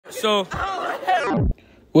So,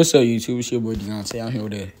 what's up, YouTube? It's your boy Deontay. I'm here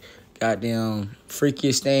with the goddamn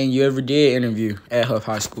freakiest thing you ever did interview at Huff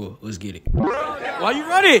High School. Let's get it. Why you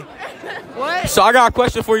running? What? So I got a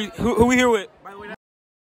question for you. Who we here with?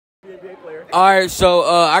 All right, so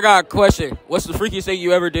I got a question. What's the freakiest thing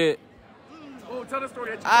you ever did? Oh, tell the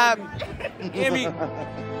story. Amy.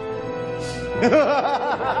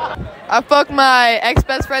 I fucked my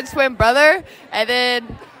ex-best friend's twin brother, and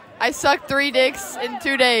then I sucked 3 dicks in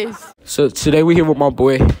 2 days. So today we here with my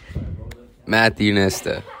boy Matthew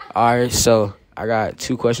Nesta. All right, so I got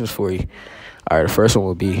 2 questions for you. All right, the first one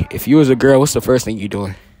will be, if you was a girl, what's the first thing you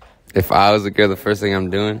doing? If I was a girl, the first thing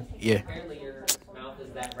I'm doing? Yeah.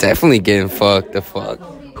 Definitely getting fucked the fuck.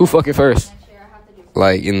 Who fucking first?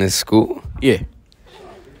 Like in this school? Yeah.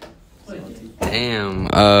 Damn.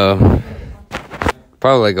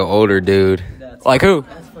 Probably like an older dude. Like who?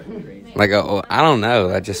 Like I don't know.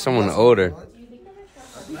 Like just someone older.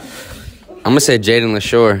 I'm gonna say Jaden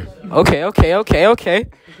LaShore. Okay.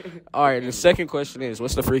 All right, the second question is,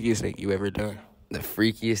 what's the freakiest thing you ever done? The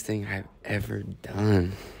freakiest thing I've ever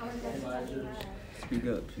done.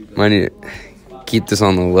 Might need to keep this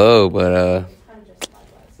on the low, but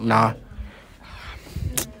Nah.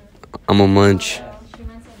 I'm a munch.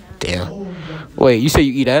 Damn. Wait, you say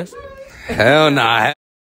you eat ass? Hell nah.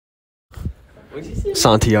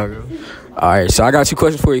 Santiago. All right, so I got 2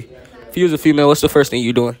 questions for you. If you was a female, what's the first thing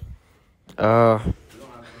you doing? I'm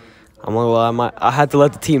gonna lie, I had to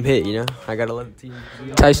let the team hit, you know? I gotta let the team.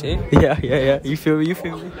 Tyson? Yeah. You feel me?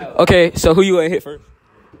 Okay, so who you want to hit first?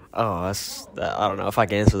 Oh, I don't know if I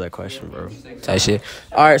can answer that question, bro. Type shit.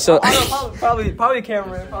 All right, so. Probably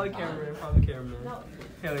cameraman.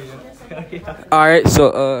 Hell yeah. All right,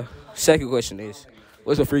 so second question is,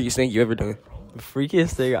 what's the freakiest thing you ever done? The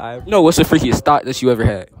freakiest thing I ever... No, what's the freakiest thought that you ever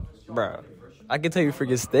had? Bro, I can tell you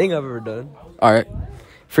freakiest thing I've ever done. All right.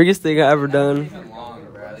 Freakiest thing I ever done.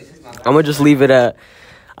 I'm gonna just leave it at,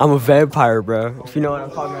 I'm a vampire, bro. If you know what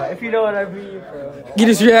I'm talking about. If you know what I mean, bro. Get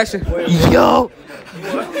his reaction. Yo.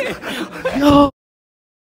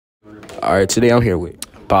 All right, today I'm here with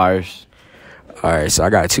Bars. All right, so I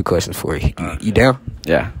got 2 questions for you. You down?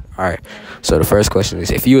 Yeah. All right. So the first question is,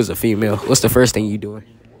 if you was a female, what's the first thing you doing?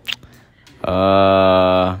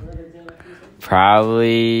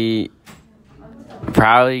 Probably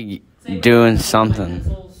doing something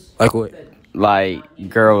Like what? like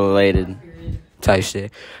girl related. Type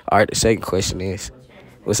shit. All right, the second question is,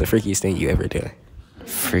 what's the freakiest thing you ever done?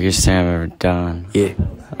 Freakiest thing I've ever done. Yeah.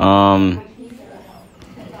 I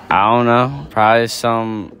don't know. Probably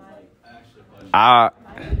some. I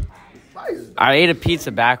ate a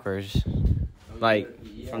pizza backwards, like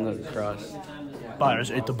from the cross.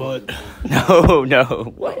 Bars ate the butt. No.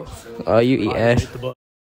 What? Oh, you eat ass?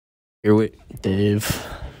 Here with Dave.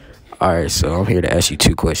 All right, so I'm here to ask you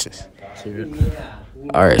 2 questions.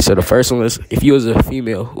 All right, so the first one is, if you was a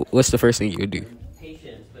female, what's the first thing you would do?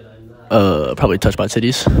 Probably touch my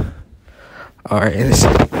titties. All right, and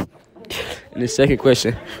the second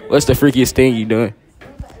question, what's the freakiest thing you doing?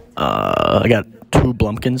 I got 2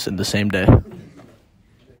 Blumpkins in the same day.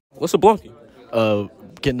 What's a blumpkin?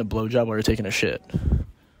 Getting a blowjob while you're taking a shit.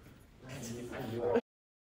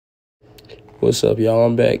 What's up, y'all?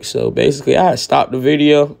 I'm back. So basically, I had stopped the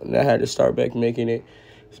video, and I had to start back making it.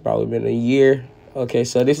 It's probably been a year. Okay,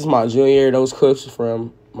 so this is my junior year. Those clips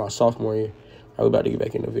from my sophomore year. I'm about to get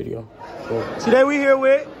back in the video. Cool. Today we here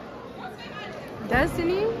with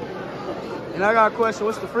Destiny? and I got a question.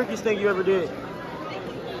 What's the freakiest thing you ever did?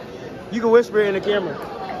 You can whisper it in the camera.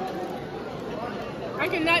 I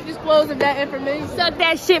cannot dispose of that information. Suck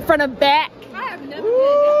that shit from the back. I have never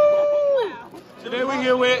done that. Today we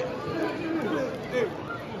here with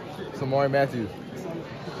Samari Matthews.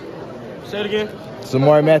 Say it again.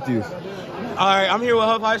 Samari Matthews. All right, I'm here with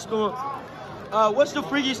Huff High School. What's the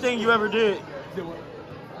freakiest thing you ever did?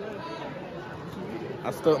 I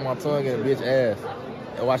stuck my tongue in a bitch ass.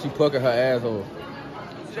 And while she puckered her asshole.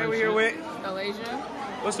 Today we here with Malaysia?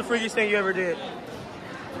 what's the freakiest thing you ever did?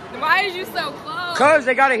 Why is you so close? Cause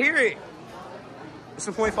they gotta hear it. It's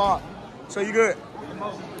a .5. So you good?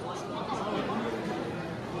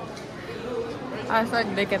 I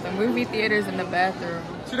sucked dick at the movie theaters in the bathroom.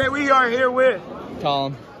 Today we are here with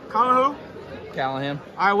Colin. Colin who? Callahan.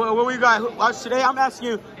 All right, what we got? Today I'm asking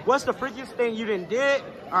you, what's the freakiest thing you did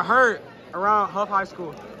or heard around Huff High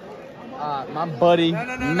School? My buddy,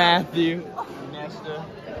 Matthew Nesta.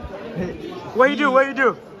 What you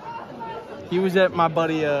do? He was at my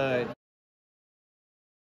buddy, Yep.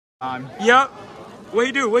 What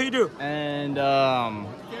you do? and,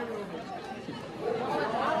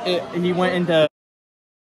 he went into...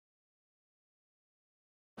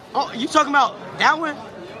 Oh, you talking about that one?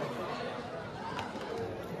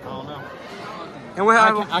 I don't know. And what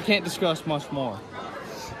happened? I can't discuss much more.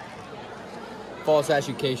 False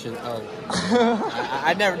education. Oh,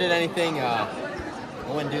 I never did anything. I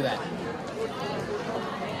wouldn't do that.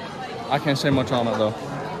 I can't say much on it though.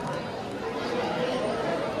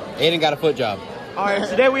 Aiden got a foot job. All right,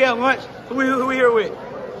 today we at lunch. Who we here with?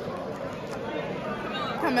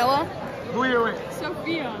 Camilla. Who we here with?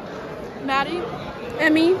 Sophia. Maddie.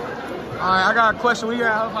 Emmy. All right, I got a question. We here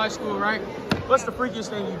at High School, right? What's the freakiest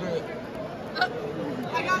thing you did?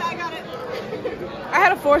 I got it. I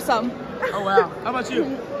had a foursome. Oh, wow. How about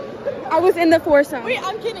you? I was in the foursome. Wait,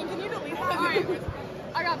 I'm kidding. Can you delete that? Alright.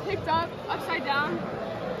 I got picked up, upside down.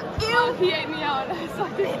 Ew. He ate me out.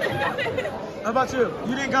 How about you?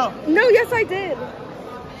 You didn't go? No, yes I did.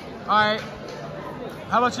 All right.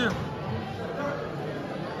 How about you?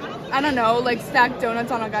 I don't know, like stacked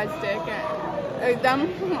donuts on a guy's dick. Them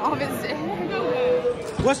off his dick.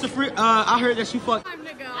 What's the free? I heard that you fucked. Time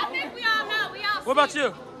to go. I think we all know. What about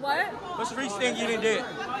you? What? What's the freakiest thing you didn't do?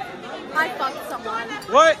 I fucked someone.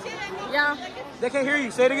 What? Yeah. They can't hear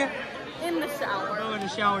you. Say it again. In the shower. Oh, in the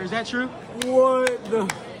shower. Is that true? What the?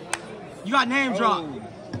 You got name dropped.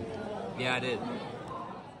 Yeah, I did.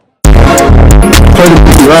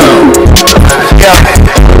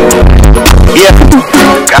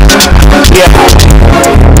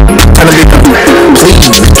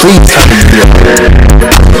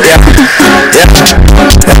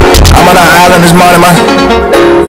 I'm on an island this morning, man.